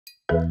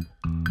Hello,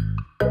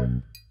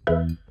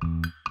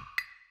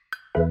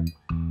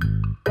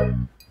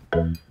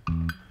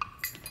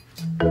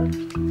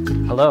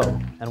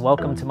 and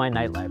welcome to my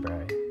night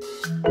library.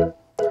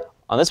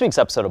 On this week's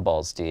episode of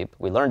Balls Deep,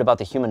 we learned about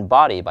the human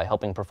body by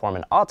helping perform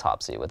an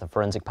autopsy with a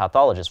forensic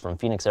pathologist from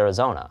Phoenix,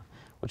 Arizona,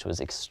 which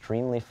was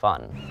extremely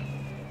fun.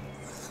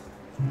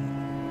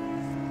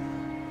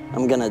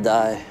 I'm gonna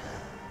die.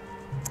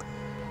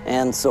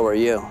 And so are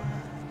you.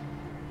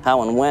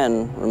 How and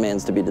when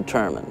remains to be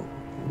determined,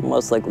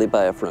 most likely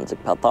by a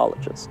forensic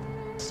pathologist,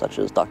 such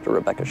as Dr.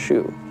 Rebecca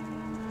Shue,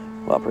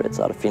 who operates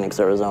out of Phoenix,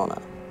 Arizona,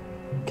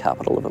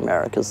 capital of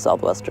America's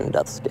southwestern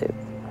deathscape,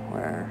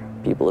 where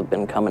people have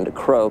been coming to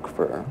croak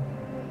for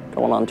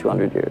going on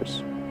 200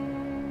 years.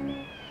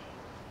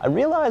 I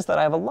realized that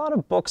I have a lot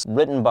of books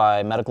written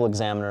by medical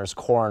examiners,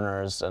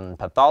 coroners, and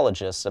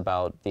pathologists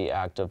about the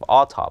act of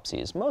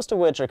autopsies, most of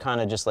which are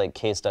kind of just like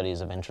case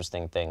studies of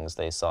interesting things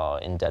they saw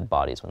in dead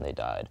bodies when they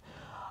died.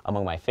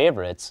 Among my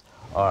favorites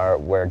are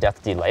Where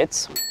Death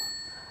Delights,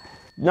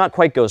 not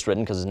quite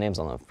ghost-written because his name's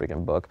on the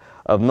freaking book,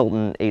 of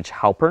Milton H.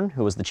 Halpern,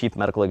 who was the chief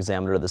medical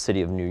examiner of the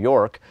city of New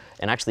York,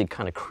 and actually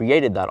kind of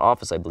created that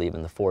office, I believe,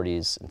 in the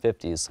 40s and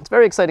 50s. It's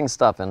very exciting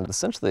stuff and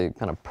essentially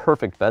kind of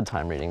perfect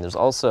bedtime reading. There's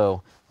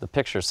also the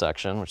picture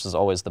section, which is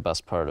always the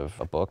best part of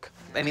a book.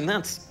 I mean,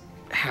 that's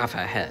half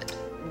a head.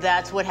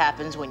 That's what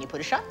happens when you put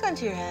a shotgun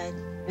to your head.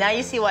 Now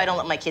you see why I don't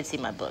let my kids see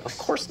my books. Of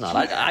course not.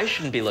 I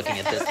shouldn't be looking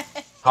at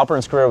this.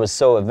 Halpern's career was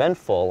so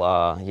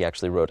eventful, he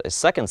actually wrote a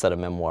second set of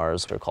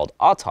memoirs called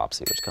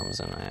Autopsy, which comes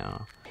in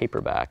a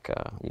paperback,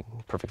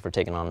 perfect for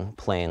taking on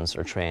planes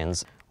or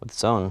trains, with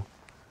its own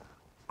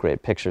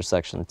great picture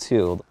section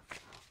too.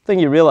 The thing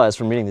you realize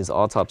from reading these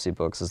autopsy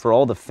books is for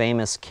all the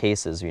famous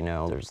cases, you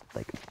know, there's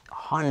like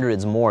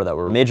hundreds more that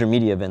were major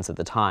media events at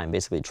the time,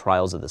 basically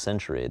trials of the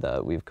century,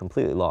 that we've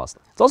completely lost.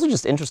 It's also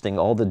just interesting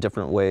all the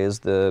different ways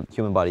the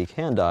human body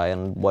can die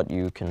and what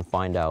you can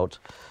find out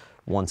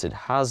once it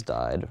has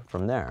died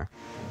from there.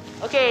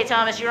 Okay,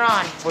 Thomas, you're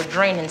on. We're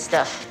draining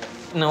stuff.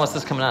 No, what's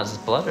this coming out? Is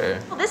this blood or?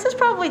 Well, this is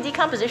probably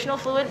decompositional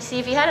fluid. See,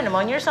 if you had a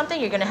pneumonia or something,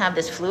 you're gonna have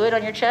this fluid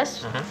on your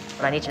chest.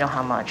 But I need to know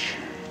how much.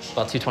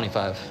 About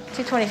 225.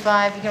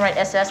 225, you can write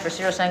SS for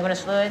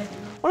serosanguinous fluid.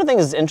 One of the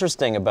things that's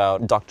interesting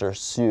about Dr.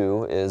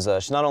 Shue is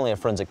she's not only a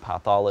forensic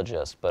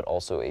pathologist, but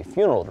also a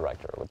funeral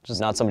director, which is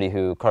not somebody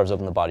who carves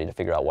open the body to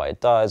figure out why it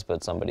dies,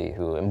 but somebody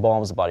who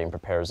embalms the body and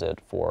prepares it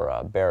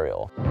for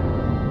burial.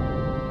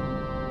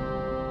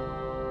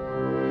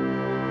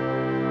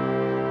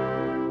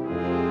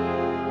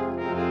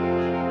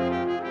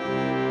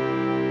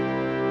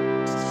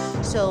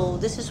 So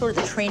this is sort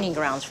of the training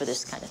grounds for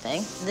this kind of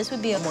thing. This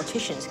would be a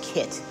mortician's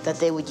kit that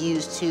they would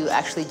use to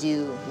actually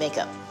do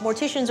makeup.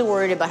 Morticians are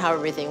worried about how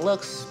everything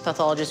looks.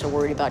 Pathologists are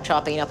worried about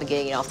chopping it up and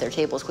getting it off their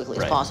table as quickly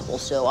as possible.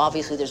 So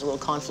obviously there's a little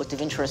conflict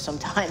of interest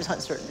sometimes on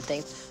certain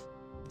things.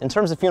 In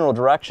terms of funeral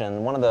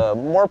direction, one of the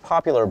more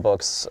popular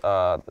books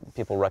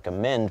people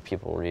recommend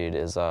people read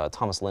is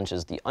Thomas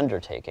Lynch's The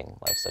Undertaking,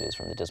 Life Studies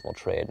from the Dismal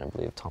Trade. And I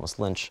believe Thomas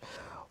Lynch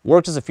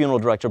worked as a funeral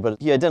director,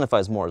 but he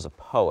identifies more as a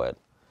poet.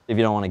 If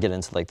you don't want to get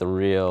into like the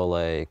real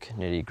like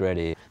nitty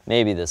gritty,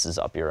 maybe this is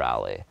up your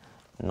alley.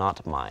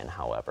 Not mine,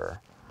 however.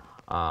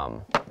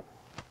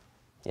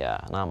 Yeah,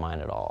 not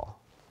mine at all.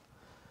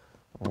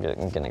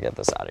 I'm gonna get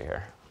this out of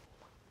here.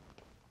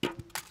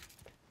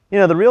 You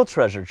know, the real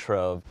treasure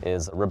trove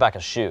is Rebecca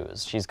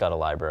Shue's. She's got a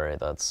library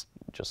that's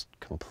just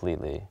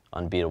completely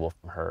unbeatable.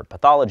 Her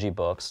pathology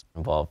books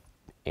involve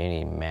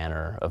any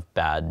manner of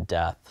bad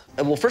death.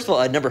 Well, first of all,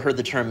 I'd never heard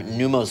the term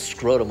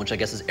pneumoscrotum, which I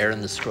guess is air in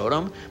the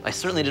scrotum. I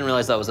certainly didn't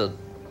realize that was a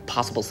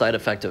possible side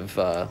effect of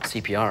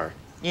CPR.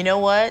 You know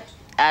what?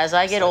 As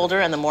I get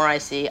older and the more I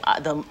see,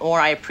 the more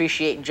I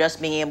appreciate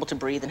just being able to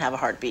breathe and have a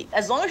heartbeat.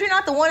 As long as you're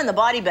not the one in the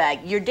body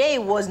bag, your day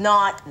was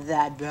not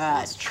that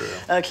bad. That's true.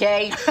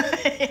 Okay?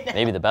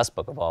 Maybe the best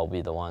book of all will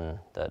be the one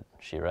that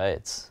she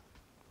writes.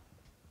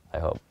 I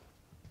hope.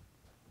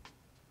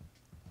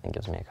 And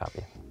gives me a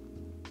copy.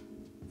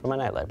 For my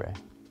night library.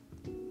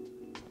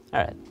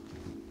 All right.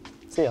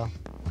 See y'all.